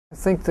I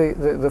think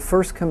the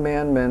first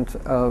commandment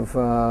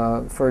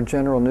for a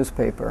general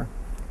newspaper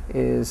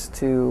is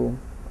to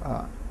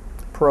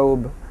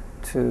probe,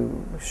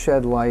 to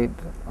shed light,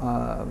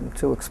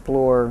 to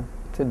explore,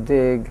 to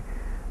dig.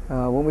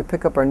 When we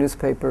pick up our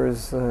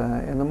newspapers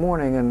in the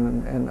morning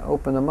and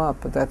open them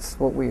up, that's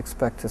what we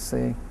expect to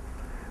see.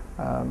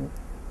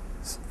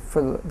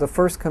 For the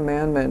first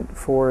commandment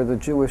for the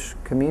Jewish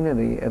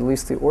community, at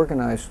least the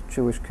organized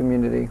Jewish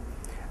community,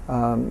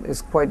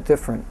 is quite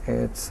different.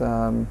 It's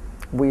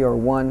we are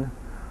one,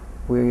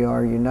 we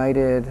are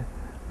united,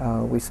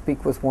 we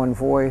speak with one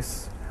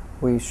voice,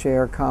 we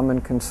share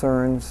common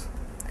concerns,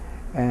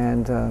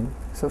 and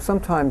so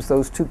sometimes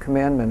those two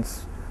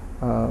commandments,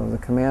 the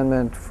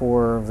commandment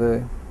for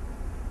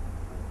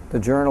the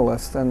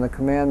journalist and the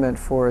commandment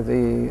for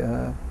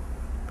the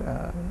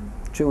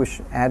Jewish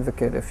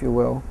advocate, if you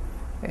will,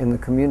 in the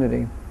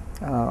community,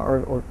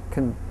 or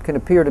can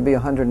appear to be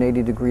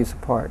 180 degrees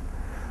apart.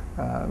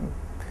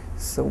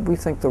 So we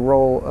think the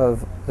role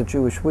of the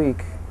Jewish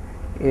Week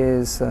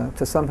is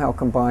to somehow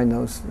combine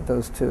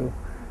those two,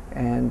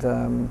 and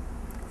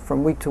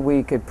from week to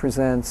week it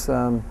presents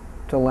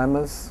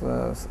dilemmas,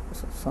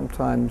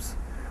 sometimes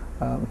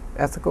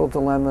ethical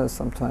dilemmas,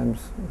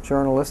 sometimes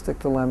journalistic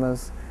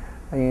dilemmas,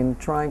 in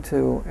trying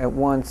to at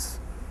once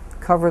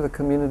cover the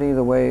community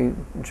the way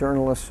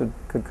journalists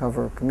could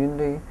cover a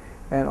community,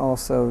 and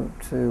also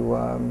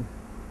to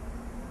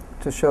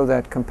show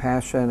that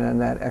compassion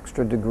and that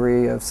extra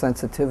degree of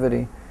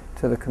sensitivity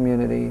to the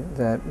community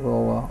that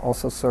will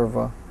also serve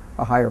a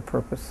higher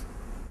purpose.